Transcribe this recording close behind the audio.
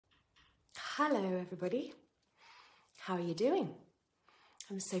Hello everybody, how are you doing?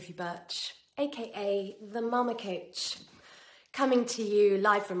 I'm Sophie Birch, aka the Mama Coach, coming to you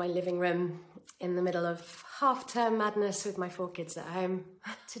live from my living room in the middle of half-term madness with my 4 kids at home.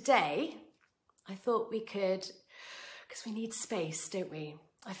 Today, I thought we could, because we need space, don't we?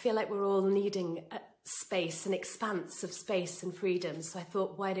 I feel like we're all needing a space, an expanse of space and freedom, so I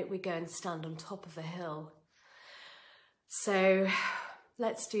thought, why don't we go and stand on top of a hill? So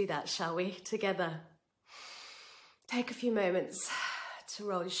let's do that, shall we, together? Take a few moments to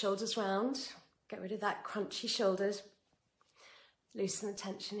roll your shoulders round, get rid of that crunchy shoulders, loosen the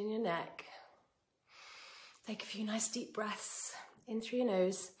tension in your neck. Take a few nice deep breaths in through your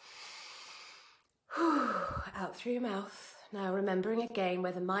nose, out through your mouth. Now remembering again,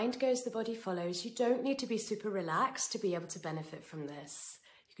 where the mind goes, the body follows. You don't need to be super relaxed to be able to benefit from this.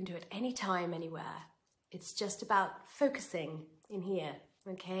 You can do it anytime, anywhere. It's just about focusing in here,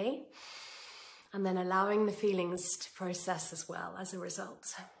 okay? And then allowing the feelings to process as well as a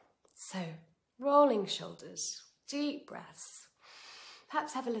result. So, rolling shoulders, deep breaths.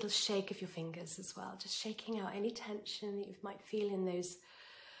 Perhaps have a little shake of your fingers as well, just shaking out any tension that you might feel in those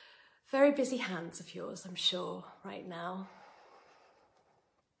very busy hands of yours, I'm sure, right now.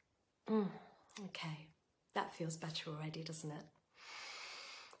 Okay, that feels better already, doesn't it?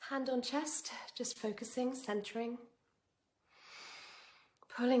 Hand on chest, just focusing, centering.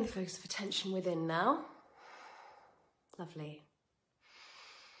 Pulling the focus of attention within now. Lovely.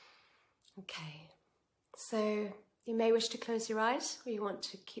 Okay, so you may wish to close your eyes, or you want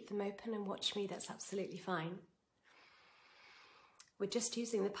to keep them open and watch me, that's absolutely fine. We're just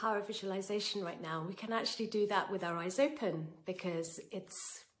using the power of visualization right now. We can actually do that with our eyes open because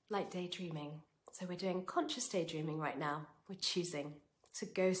it's like daydreaming. So we're doing conscious daydreaming right now. We're choosing to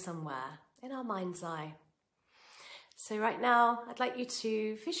go somewhere in our mind's eye. So right now, I'd like you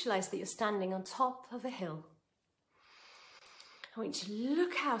to visualize that you're standing on top of a hill. I want you to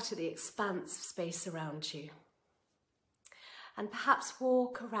look out at the expanse of space around you and perhaps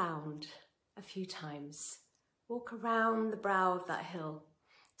walk around a few times. Walk around the brow of that hill,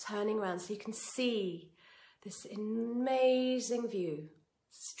 turning around so you can see this amazing view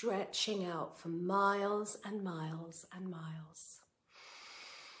stretching out for miles and miles and miles.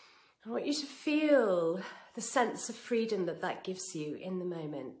 I want you to feel the sense of freedom that that gives you in the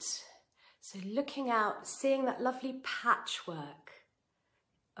moment. So looking out, seeing that lovely patchwork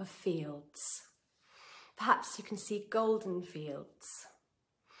of fields. Perhaps you can see golden fields.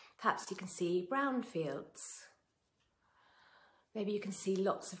 Perhaps you can see brown fields. Maybe you can see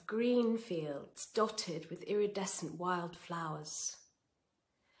lots of green fields dotted with iridescent wildflowers.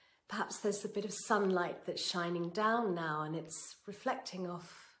 Perhaps there's a bit of sunlight that's shining down now and it's reflecting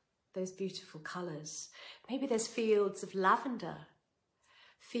off those beautiful colours. Maybe there's fields of lavender,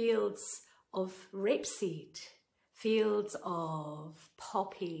 fields of rapeseed, fields of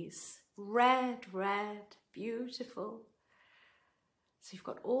poppies, red, beautiful. So you've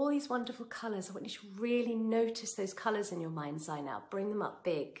got all these wonderful colours. I want you to really notice those colours in your mind's eye now. Bring them up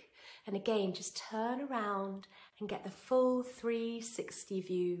big. And again, just turn around and get the full 360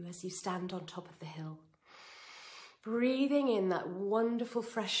 view as you stand on top of the hill. Breathing in that wonderful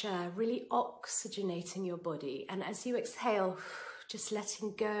fresh air, really oxygenating your body. And as you exhale, just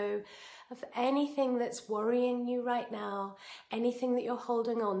letting go of anything that's worrying you right now, anything that you're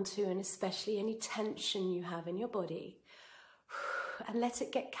holding on to, and especially any tension you have in your body. And let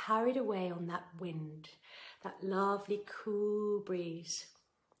it get carried away on that wind, that lovely cool breeze.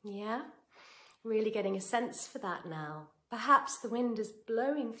 Yeah? Really getting a sense for that now. Perhaps the wind is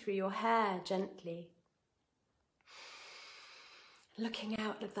blowing through your hair gently. Looking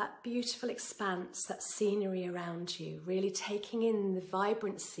out at that beautiful expanse, that scenery around you, really taking in the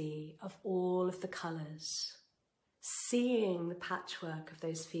vibrancy of all of the colours, seeing the patchwork of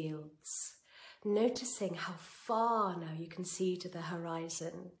those fields, noticing how far now you can see to the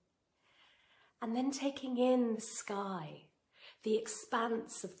horizon, and then taking in the sky, the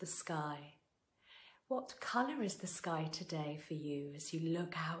expanse of the sky. What colour is the sky today for you as you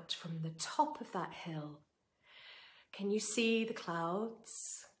look out from the top of that hill? Can you see the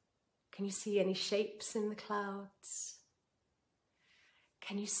clouds? Can you see any shapes in the clouds?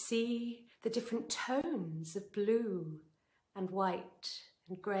 Can you see the different tones of blue and white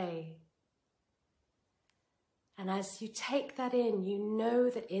and grey? And as you take that in, you know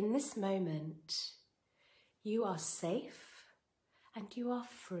that in this moment, you are safe and you are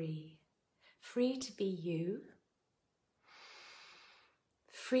free. Free to be you.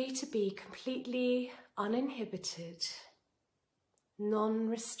 Free to be completely uninhibited,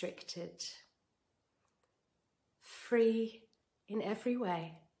 non-restricted, free in every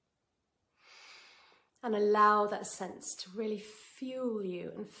way. And allow that sense to really fuel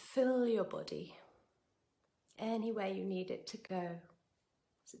you and fill your body anywhere you need it to go.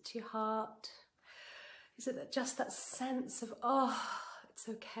 Is it to your heart? Is it just that sense of, oh, it's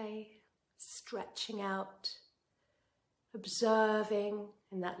okay, stretching out, observing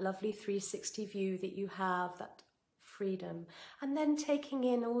in that lovely 360 view that you have, that freedom, and then taking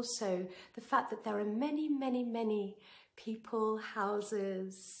in also the fact that there are many, many, many people,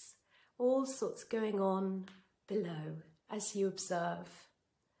 houses, all sorts going on below as you observe.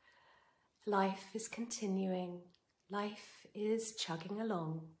 Life is continuing. Life is chugging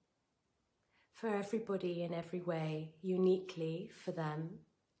along for everybody in every way, uniquely for them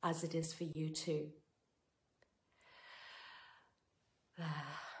as it is for you too. There.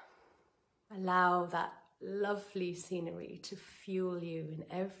 Allow that lovely scenery to fuel you in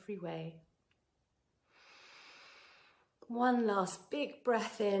every way. One last big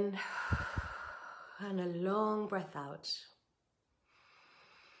breath in and a long breath out.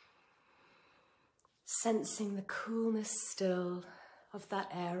 Sensing the coolness still of that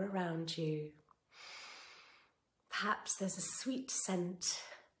air around you. Perhaps there's a sweet scent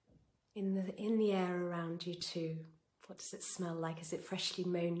in the air around you too. What does it smell like? Is it freshly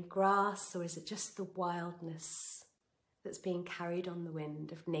mown grass, or is it just the wildness that's being carried on the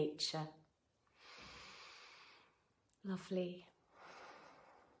wind of nature? Lovely.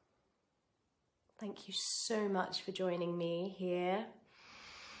 Thank you so much for joining me here.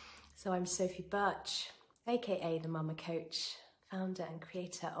 So I'm Sophie Birch, aka the Mama Coach, founder and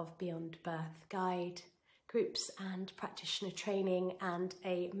creator of Beyond Birth Guide, groups and practitioner training, and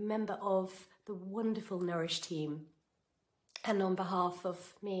a member of the wonderful Nourish team. And on behalf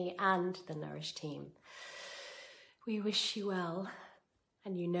of me and the Nourish team, we wish you well,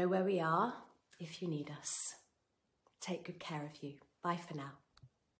 and you know where we are if you need us. Take good care of you. Bye for now.